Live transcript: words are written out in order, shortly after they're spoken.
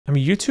I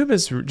mean, YouTube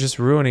is just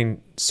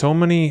ruining so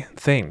many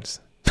things.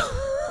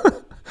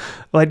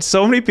 Like,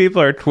 so many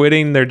people are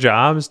quitting their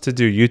jobs to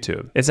do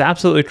YouTube. It's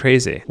absolutely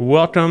crazy.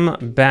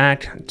 Welcome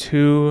back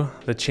to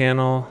the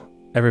channel,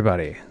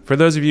 everybody. For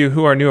those of you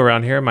who are new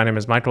around here, my name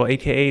is Michael,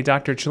 aka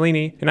Dr.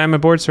 Cellini, and I'm a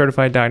board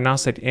certified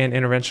diagnostic and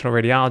interventional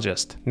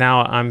radiologist.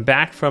 Now, I'm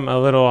back from a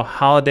little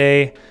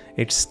holiday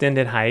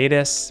extended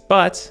hiatus,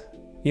 but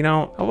you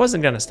know, I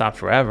wasn't gonna stop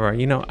forever.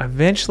 You know,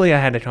 eventually I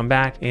had to come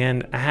back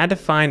and I had to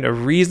find a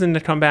reason to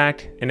come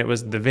back, and it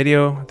was the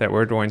video that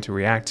we're going to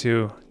react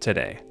to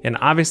today. And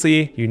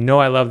obviously, you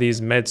know I love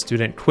these med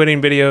student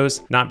quitting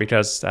videos, not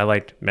because I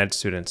like med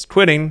students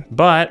quitting,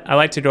 but I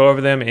like to go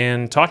over them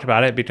and talk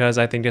about it because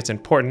I think it's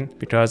important,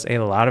 because a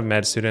lot of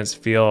med students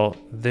feel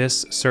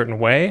this certain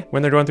way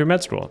when they're going through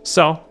med school.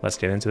 So let's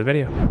get into the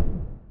video.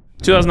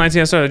 2019,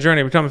 I started a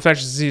journey to become an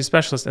infectious disease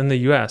specialist in the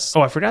US.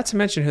 Oh, I forgot to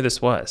mention who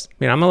this was. I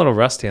mean, I'm a little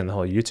rusty on the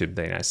whole YouTube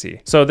thing I see.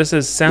 So this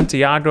is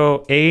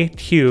Santiago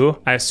AQ.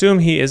 I assume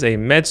he is a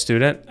med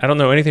student. I don't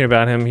know anything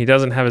about him. He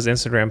doesn't have his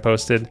Instagram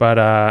posted,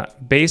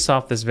 but based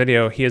off this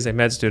video, he is a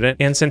med student.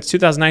 And since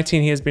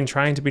 2019, he has been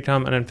trying to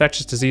become an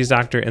infectious disease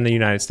doctor in the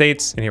United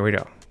States. And here we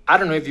go. I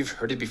don't know if you've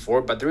heard it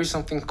before, but there is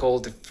something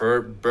called the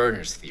fur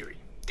burners theory.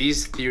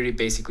 This theory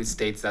basically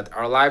states that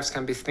our lives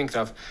can be thought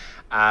of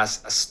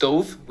as a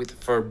stove with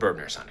fur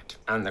burners on it.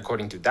 And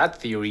according to that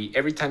theory,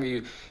 every time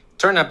you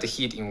turn up the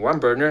heat in one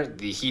burner,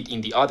 the heat in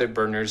the other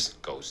burners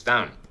goes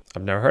down.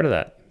 I've never heard of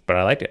that, but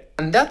I like it.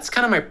 And that's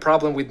kind of my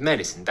problem with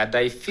medicine, that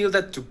I feel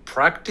that to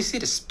practice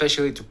it,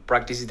 especially to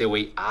practice it the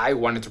way I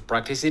wanted to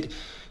practice it,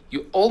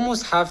 you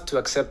almost have to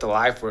accept a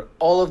life where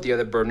all of the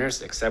other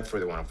burners, except for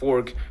the one of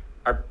work,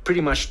 are pretty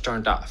much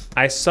turned off.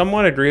 I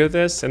somewhat agree with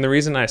this, and the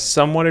reason I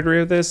somewhat agree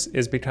with this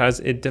is because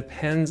it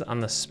depends on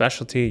the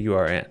specialty you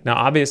are in. Now,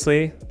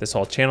 obviously, this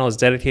whole channel is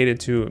dedicated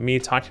to me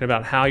talking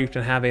about how you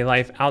can have a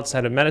life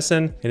outside of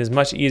medicine. It is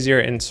much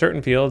easier in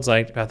certain fields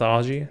like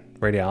pathology,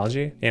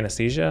 radiology,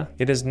 anesthesia.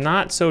 It is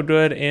not so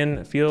good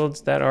in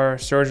fields that are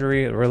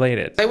surgery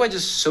related. I was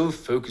just so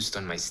focused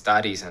on my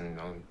studies and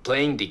on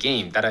playing the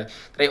game that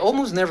I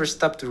almost never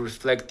stopped to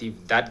reflect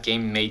if that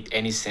game made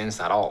any sense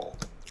at all.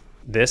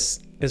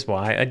 This is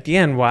why,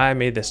 again, why I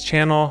made this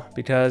channel,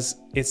 because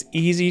it's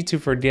easy to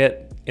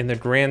forget in the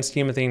grand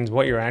scheme of things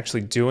what you're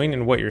actually doing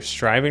and what you're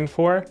striving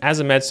for. As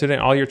a med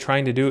student, all you're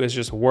trying to do is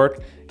just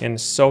work and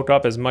soak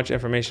up as much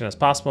information as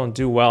possible and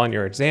do well in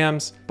your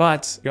exams.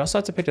 But you also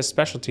have to pick a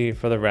specialty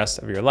for the rest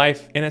of your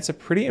life, and it's a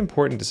pretty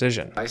important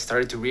decision. I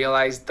started to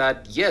realize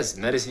that yes,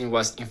 medicine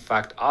was in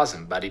fact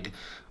awesome, but it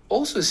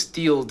also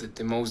stealed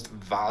the most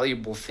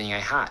valuable thing I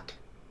had,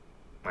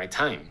 my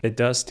time. It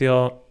does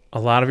steal a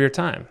lot of your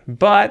time,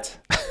 but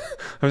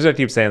I'm just gonna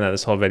keep saying that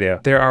this whole video.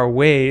 There are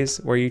ways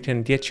where you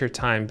can get your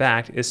time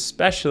back,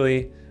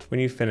 especially when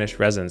you finish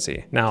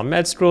residency. Now,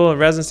 med school and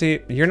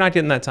residency, you're not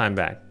getting that time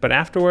back, but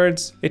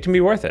afterwards, it can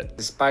be worth it.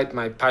 Despite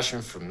my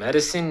passion for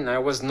medicine, I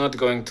was not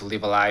going to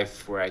live a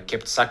life where I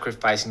kept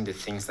sacrificing the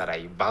things that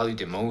I value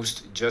the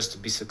most just to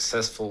be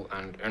successful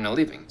and earn a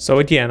living. So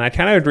again, I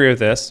kind of agree with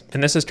this,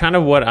 and this is kind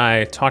of what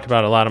I talked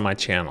about a lot on my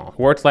channel.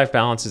 Work-life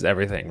balance is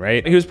everything,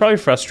 right? He was probably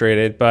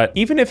frustrated, but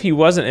even if he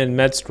wasn't in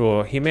med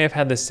school, he may have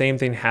had the same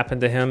thing happen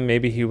to him.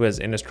 Maybe he was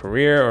in his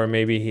career, or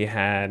maybe he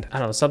had, I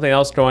don't know, something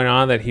else going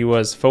on that he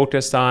was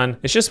focused on.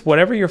 It's just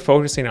whatever you're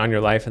focusing on your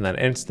life in that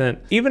instant.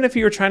 Even if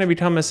you were trying to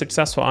become a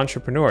successful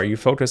entrepreneur, you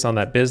focus on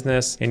that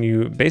business and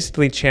you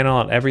basically channel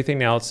out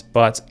everything else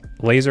but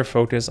laser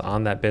focus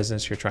on that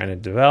business you're trying to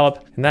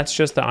develop. And that's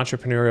just the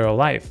entrepreneurial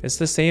life. It's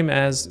the same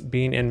as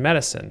being in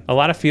medicine. A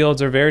lot of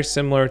fields are very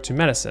similar to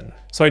medicine.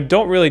 So I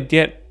don't really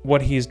get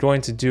what he's going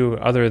to do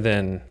other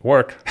than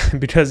work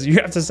because you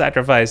have to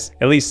sacrifice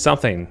at least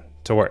something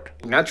to work.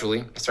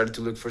 Naturally, I started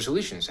to look for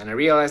solutions, and I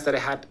realized that I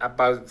had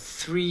about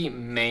 3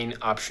 main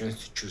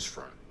options to choose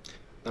from.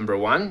 Number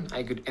 1,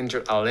 I could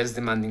enter a less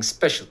demanding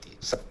specialty.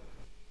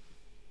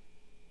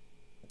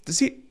 Does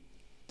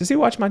he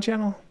watch my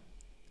channel?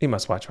 He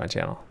must watch my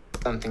channel.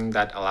 Something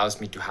that allows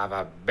me to have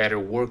a better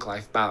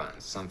work-life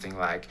balance, something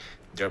like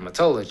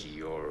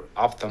dermatology or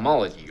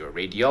ophthalmology or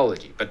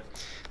radiology. But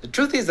the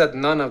truth is that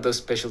none of those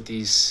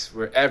specialties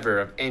were ever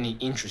of any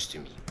interest to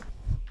me.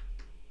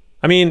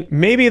 I mean,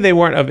 maybe they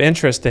weren't of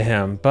interest to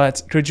him,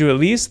 but could you at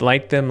least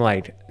like them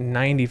like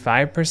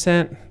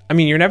 95%? I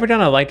mean, you're never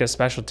gonna like a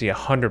specialty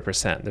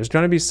 100%. There's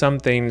gonna be some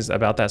things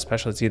about that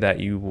specialty that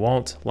you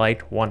won't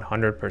like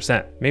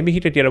 100%. Maybe he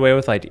could get away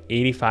with like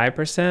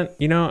 85%.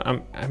 You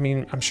know,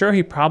 I'm sure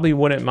he probably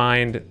wouldn't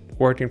mind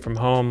working from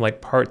home like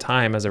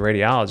part-time as a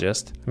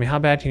radiologist. I mean, how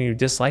bad can you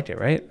dislike it,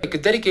 right? I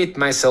could dedicate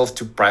myself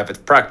to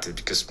private practice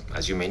because,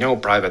 as you may know,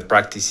 private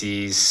practice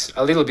is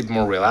a little bit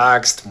more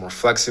relaxed, more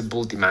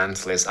flexible,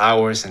 demands less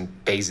hours, and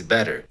pays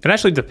better. It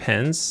actually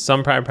depends.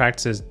 Some private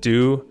practices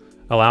do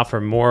allow for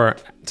more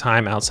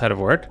time outside of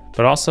work,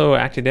 but also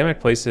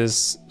academic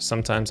places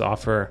sometimes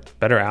offer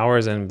better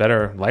hours and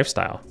better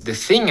lifestyle. The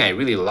thing I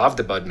really loved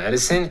about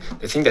medicine,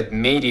 the thing that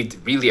made it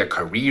really a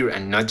career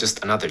and not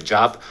just another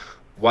job,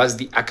 was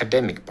the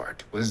academic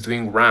part, was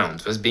doing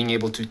rounds, was being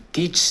able to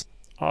teach.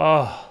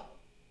 Oh,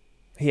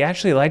 He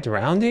actually liked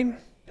rounding?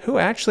 Who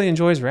actually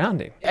enjoys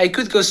rounding? I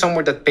could go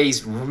somewhere that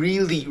pays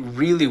really,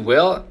 really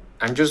well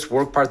and just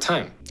work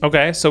part-time.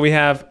 Okay, so we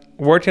have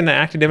worked in an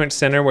academic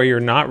center where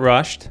you're not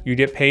rushed. You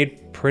get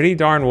paid pretty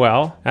darn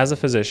well as a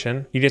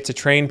physician. You get to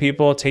train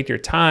people, take your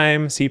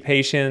time, see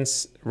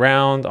patients,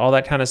 round, all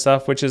that kind of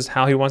stuff, which is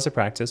how he wants to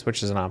practice,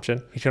 which is an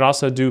option. He can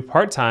also do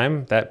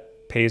part-time that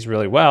pays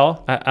really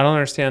well. I don't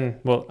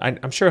understand. Well,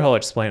 I'm sure he'll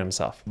explain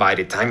himself. By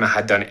the time I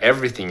had done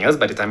everything else,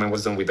 by the time I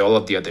was done with all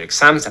of the other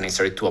exams and I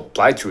started to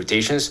apply to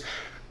rotations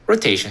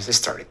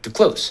started to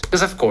close.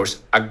 Because of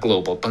course, a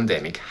global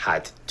pandemic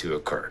had to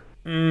occur.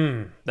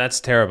 That's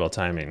terrible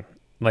timing.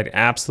 Like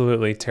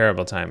absolutely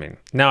terrible timing.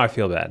 Now I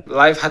feel bad.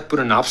 Life had put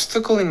an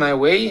obstacle in my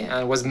way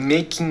and was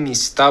making me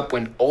stop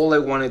when all I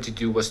wanted to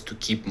do was to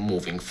keep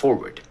moving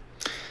forward.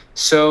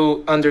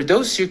 So under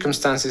those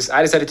circumstances,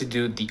 I decided to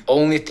do the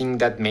only thing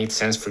that made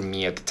sense for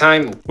me at the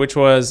time, which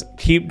was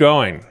keep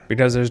going,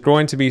 because there's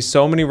going to be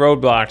so many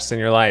roadblocks in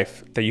your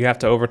life that you have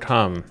to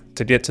overcome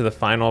to get to the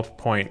final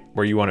point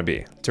where you want to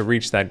be, to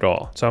reach that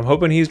goal. So I'm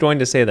hoping he's going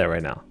to say that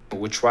right now.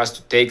 Which was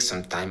to take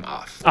some time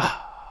off.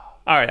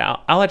 All right,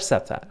 I'll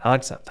accept that. I'll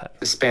accept that.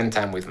 Spend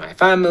time with my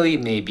family,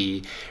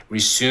 maybe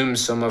resume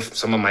some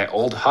of my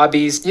old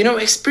hobbies, you know,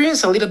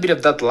 experience a little bit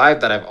of that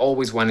life that I've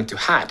always wanted to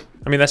have.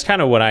 I mean, that's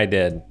kind of what I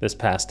did this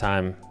past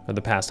time, or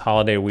the past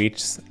holiday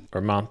weeks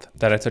or month,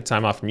 that I took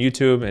time off from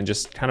YouTube and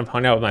just kind of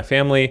hung out with my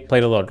family,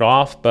 played a little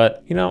golf.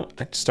 But, you know,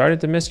 I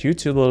started to miss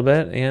YouTube a little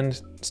bit and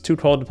it's too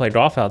cold to play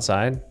golf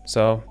outside.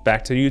 So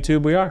back to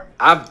YouTube we are.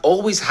 I've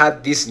always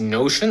had this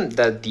notion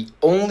that the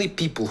only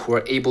people who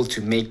are able to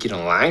make it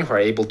online, who are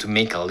able to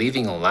make a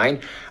living online,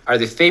 are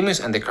the famous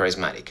and the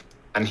charismatic.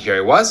 And here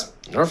I was,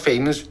 nor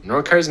famous,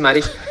 nor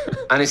charismatic,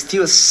 and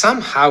still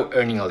somehow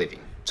earning a living.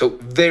 So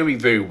very,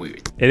 very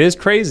weird. It is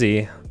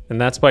crazy. And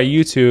that's why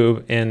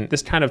YouTube and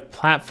this kind of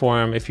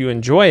platform, if you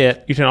enjoy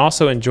it, you can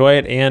also enjoy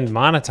it and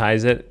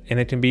monetize it. And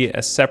it can be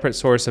a separate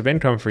source of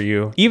income for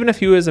you, even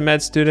if you as a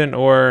med student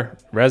or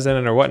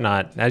resident or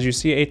whatnot, as you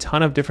see a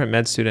ton of different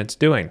med students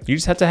doing. You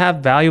just have to have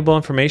valuable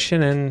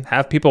information and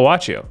have people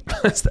watch you.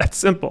 It's that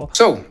simple.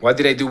 So what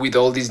did I do with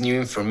all this new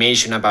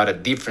information about a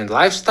different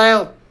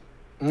lifestyle?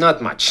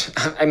 Not much.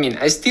 I mean,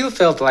 I still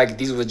felt like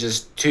this was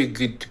just too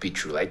good to be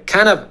true, like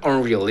kind of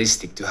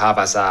unrealistic to have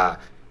as a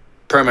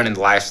permanent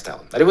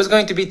lifestyle, that it was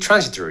going to be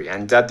transitory,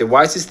 and that the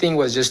wisest thing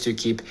was just to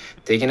keep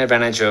taking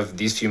advantage of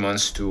these few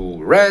months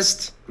to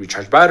rest,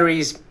 recharge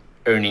batteries,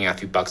 earning a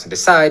few bucks on the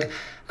side,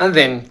 and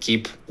then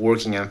keep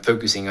working and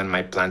focusing on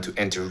my plan to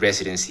enter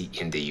residency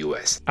in the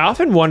US. I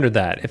often wondered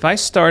that if I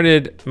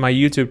started my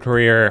YouTube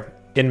career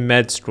in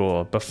med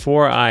school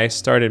before I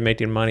started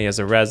making money as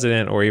a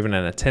resident or even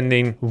an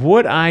attending,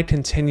 would I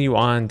continue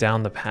on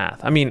down the path?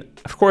 I mean,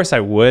 of course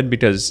I would,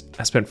 because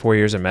I spent 4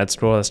 years in med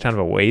school. That's kind of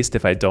a waste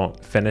if I don't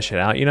finish it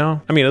out, you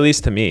know? I mean, at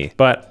least to me.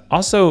 But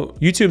also,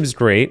 YouTube is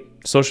great.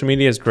 Social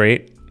media is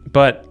great.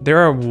 But there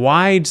are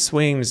wide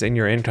swings in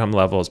your income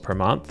levels per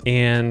month.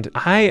 And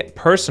I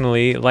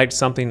personally like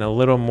something a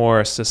little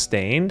more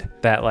sustained,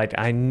 that like,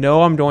 I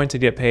know I'm going to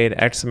get paid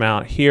X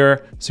amount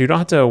here, so you don't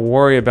have to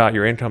worry about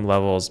your income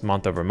levels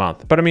month over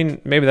month. But I mean,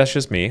 maybe that's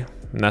just me.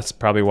 And that's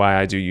probably why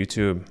I do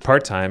YouTube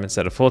part-time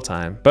instead of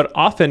full-time. But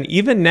often,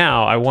 even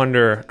now, I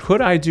wonder,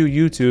 could I do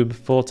YouTube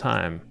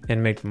full-time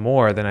and make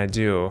more than I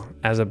do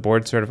as a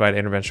board-certified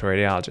interventional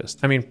radiologist?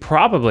 I mean,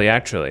 probably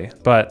actually,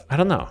 but I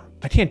don't know.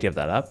 I can't give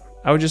that up.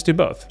 I would just do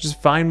both. Just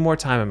find more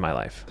time in my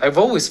life. I've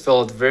always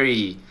felt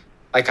very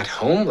like at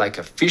home, like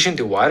a fish in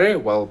the water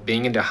while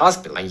being in the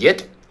hospital. And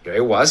yet, here I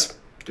was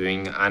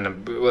staying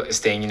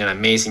in an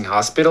amazing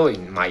hospital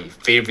in my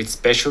favorite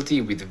specialty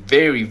with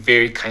very,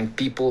 very kind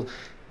people,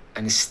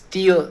 and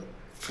still,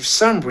 for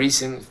some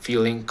reason,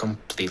 feeling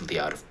completely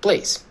out of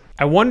place.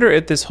 I wonder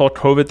if this whole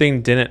COVID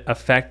thing didn't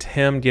affect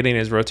him getting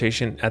his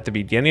rotation at the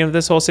beginning of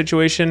this whole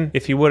situation,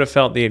 if he would have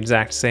felt the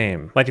exact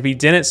same. Like if he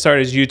didn't start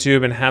his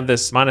YouTube and have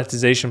this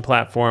monetization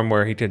platform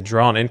where he could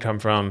draw an income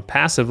from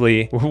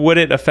passively, would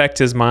it affect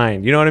his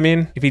mind? You know what I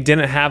mean? If he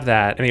didn't have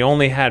that and he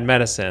only had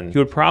medicine, he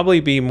would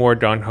probably be more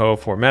gung-ho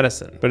for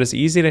medicine. But it's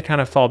easy to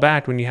kind of fall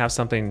back when you have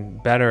something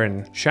better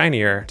and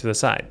shinier to the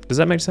side. Does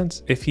that make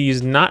sense? If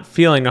he's not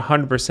feeling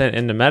 100%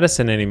 into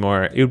medicine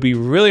anymore, it would be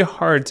really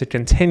hard to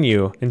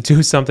continue and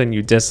do something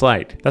you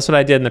disliked. That's what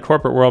I did in the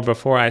corporate world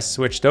before I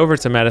switched over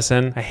to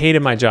medicine. I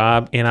hated my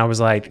job and I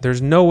was like,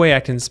 there's no way I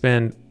can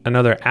spend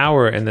another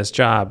hour in this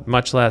job,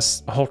 much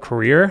less a whole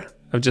career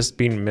of just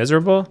being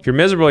miserable. If you're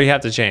miserable, you have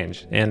to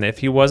change. And if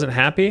he wasn't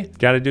happy, you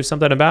got to do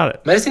something about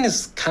it. Medicine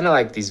is kind of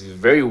like this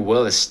very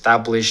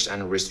well-established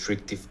and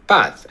restrictive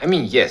path. I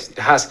mean, yes, it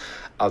has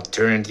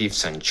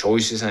alternatives and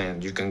choices,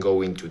 and you can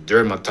go into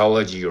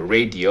dermatology or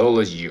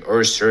radiology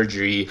or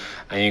surgery,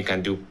 and you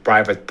can do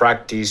private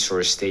practice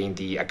or stay in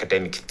the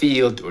academic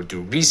field or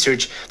do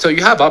research. So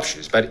you have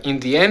options, but in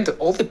the end,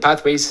 all the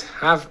pathways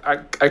are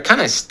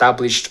kind of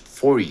established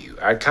for you,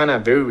 are kind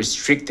of very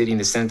restricted in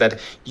the sense that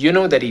you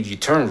know that if you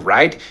turn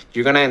right,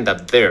 you're gonna end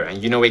up there,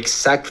 and you know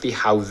exactly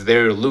how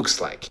there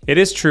looks like. It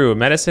is true.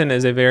 Medicine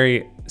is a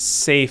very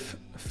safe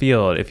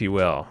field, if you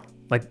will.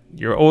 Like,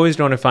 you're always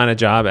going to find a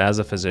job as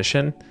a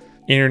physician,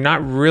 and you're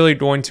not really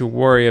going to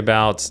worry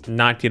about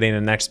not getting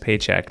the next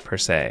paycheck per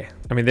se.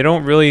 I mean, they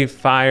don't really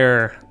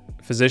fire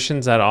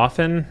physicians that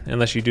often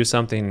unless you do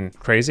something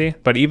crazy.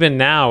 But even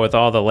now, with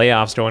all the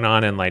layoffs going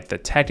on in like the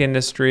tech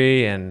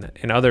industry and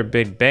in other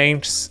big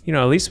banks, you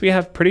know, at least we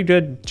have pretty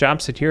good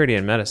job security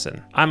in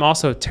medicine. I'm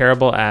also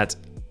terrible at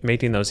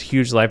making those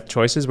huge life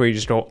choices where you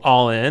just go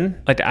all in.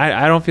 Like,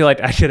 I don't feel like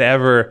I could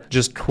ever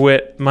just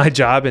quit my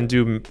job and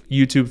do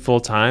YouTube full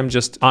time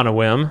just on a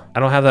whim.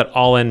 I don't have that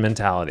all in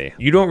mentality.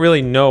 You don't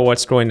really know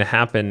what's going to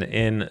happen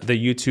in the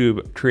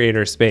YouTube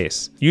creator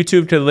space.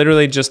 YouTube could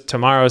literally just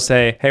tomorrow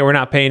say, hey, we're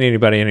not paying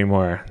anybody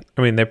anymore.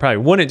 I mean, they probably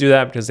wouldn't do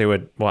that because they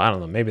would, well, I don't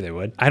know, maybe they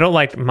would. I don't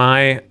like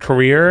my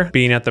career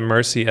being at the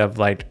mercy of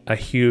like a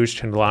huge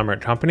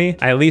conglomerate company.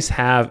 I at least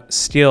have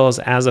skills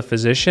as a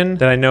physician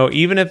that I know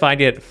even if I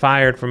get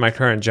fired from my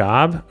current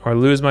job or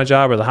lose my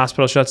job or the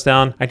hospital shuts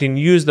down, I can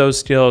use those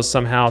skills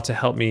somehow to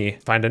help me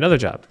find another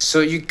job. So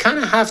you kind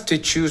of have to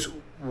choose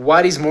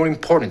what is more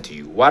important to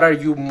you. What are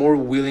you more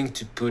willing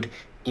to put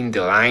in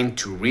the line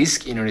to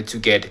risk in order to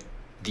get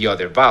the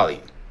other value?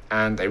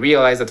 And I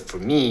realized that for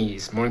me,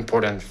 it's more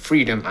important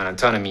freedom and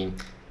autonomy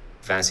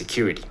than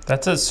security.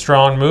 That's a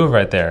strong move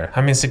right there.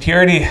 I mean,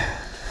 security,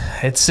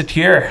 it's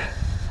secure.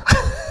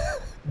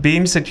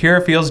 Being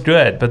secure feels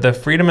good, but the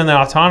freedom and the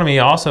autonomy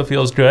also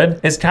feels good.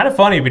 It's kind of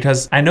funny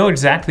because I know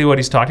exactly what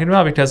he's talking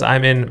about because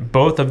I'm in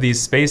both of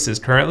these spaces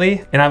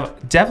currently, and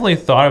I've definitely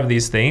thought of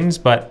these things,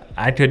 but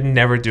I could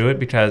never do it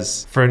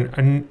because for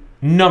a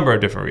number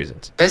of different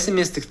reasons.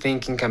 Pessimistic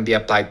thinking can be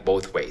applied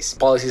both ways.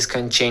 Policies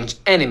can change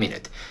any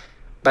minute.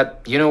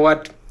 But you know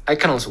what? I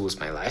can also lose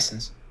my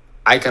license.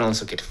 I can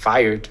also get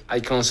fired.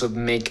 I can also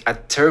make a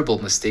terrible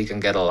mistake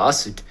and get a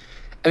lawsuit.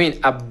 I mean,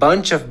 a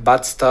bunch of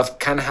bad stuff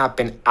can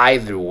happen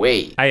either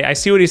way. I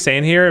see what he's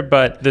saying here,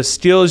 but the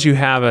skills you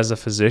have as a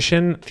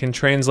physician can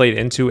translate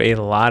into a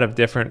lot of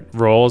different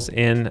roles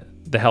in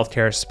the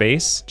healthcare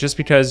space. Just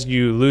because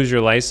you lose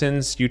your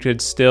license, you could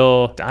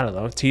still, I don't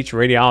know, teach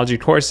radiology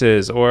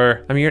courses,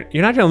 or, I mean,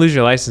 you're not gonna lose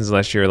your license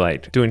unless you're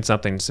like doing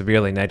something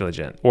severely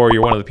negligent, or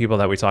you're one of the people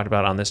that we talked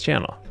about on this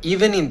channel.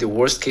 Even in the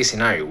worst case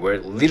scenario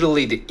where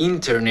literally the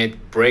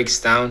internet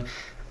breaks down,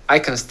 I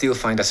can still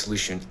find a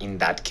solution in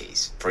that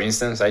case. For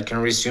instance, I can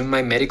resume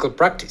my medical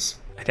practice.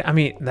 I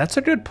mean, that's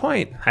a good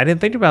point. I didn't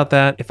think about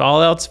that. If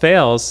all else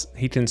fails,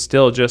 he can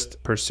still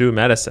just pursue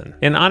medicine.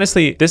 And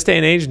honestly, this day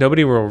and age,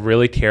 nobody will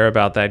really care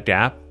about that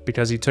gap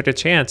because he took a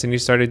chance and he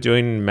started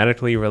doing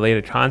medically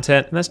related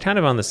content. And that's kind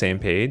of on the same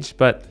page,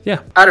 but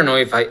yeah. I don't know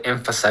if I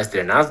emphasized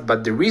it enough,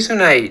 but the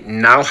reason I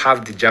now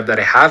have the job that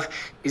I have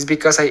is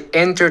because I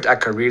entered a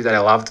career that I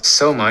loved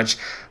so much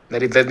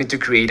that it led me to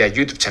create a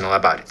YouTube channel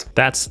about it.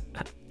 That's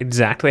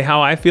exactly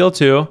how I feel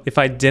too. If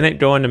I didn't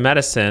go into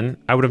medicine,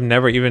 I would have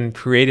never even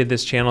created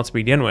this channel to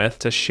begin with,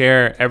 to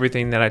share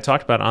everything that I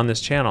talked about on this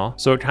channel.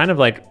 So it kind of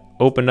like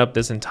opened up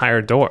this entire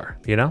door,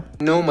 you know?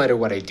 No matter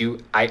what I do,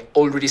 I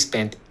already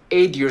spent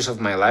 8 years of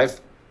my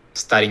life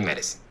studying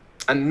medicine.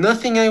 And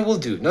nothing I will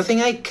do, nothing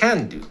I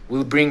can do,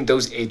 will bring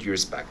those 8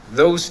 years back.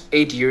 Those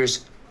 8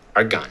 years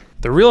are gone.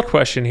 The real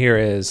question here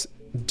is,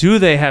 do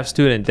they have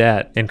student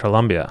debt in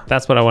Colombia?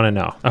 That's what I want to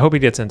know. I hope he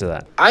gets into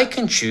that. I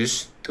can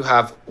choose to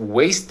have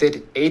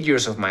wasted 8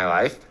 years of my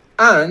life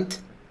and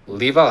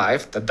live a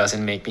life that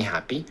doesn't make me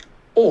happy,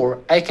 or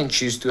I can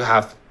choose to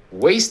have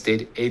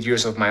wasted 8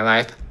 years of my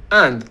life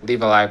and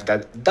live a life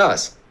that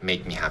does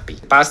make me happy.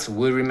 The past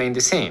will remain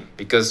the same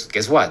because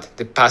guess what?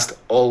 The past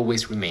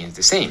always remains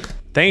the same.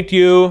 Thank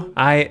you.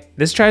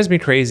 This drives me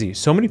crazy.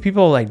 So many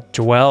people like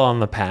dwell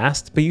on the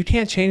past, but you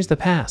can't change the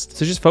past.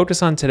 So just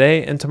focus on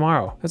today and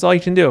tomorrow. That's all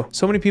you can do.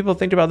 So many people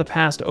think about the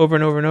past over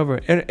and over and over.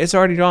 It's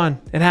already gone.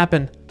 It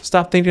happened.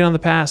 Stop thinking on the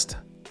past.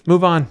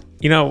 Move on.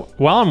 You know,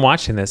 while I'm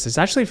watching this, it's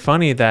actually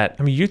funny that,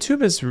 I mean,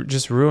 YouTube is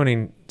just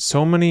ruining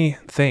so many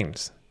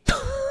things.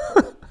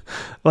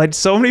 Like,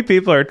 so many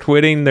people are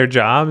quitting their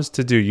jobs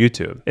to do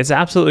YouTube. It's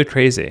absolutely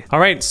crazy.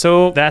 All right,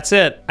 so that's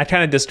it. I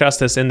kind of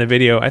discussed this in the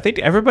video. I think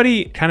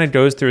everybody kind of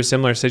goes through a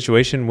similar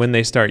situation when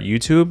they start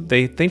YouTube.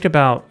 They think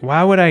about,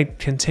 why would I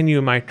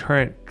continue my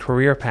current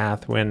career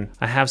path when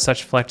I have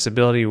such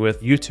flexibility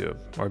with YouTube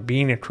or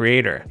being a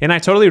creator? And I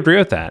totally agree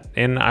with that.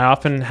 And I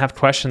often have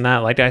questioned that,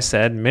 like I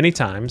said, many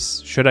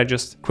times. Should I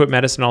just quit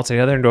medicine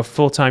altogether and go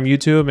full-time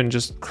YouTube and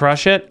just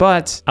crush it?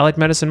 But I like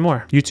medicine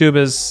more. YouTube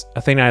is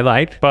a thing I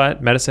like,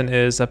 but medicine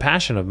is a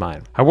passion of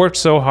mine. I worked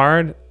so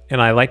hard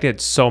and I liked it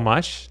so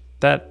much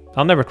that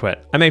I'll never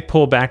quit. I may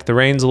pull back the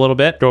reins a little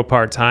bit, go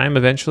part-time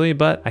eventually,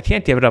 but I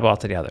can't give it up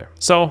altogether.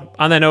 So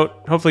on that note,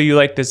 hopefully you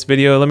liked this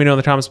video. Let me know in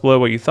the comments below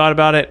what you thought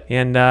about it.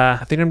 And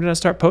I think I'm gonna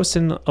start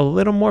posting a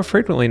little more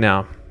frequently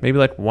now. Maybe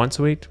like once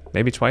a week,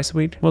 maybe twice a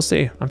week. We'll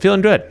see. I'm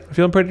feeling good. I'm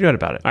feeling pretty good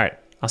about it. All right,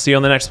 I'll see you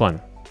on the next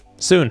one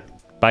soon.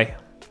 Bye.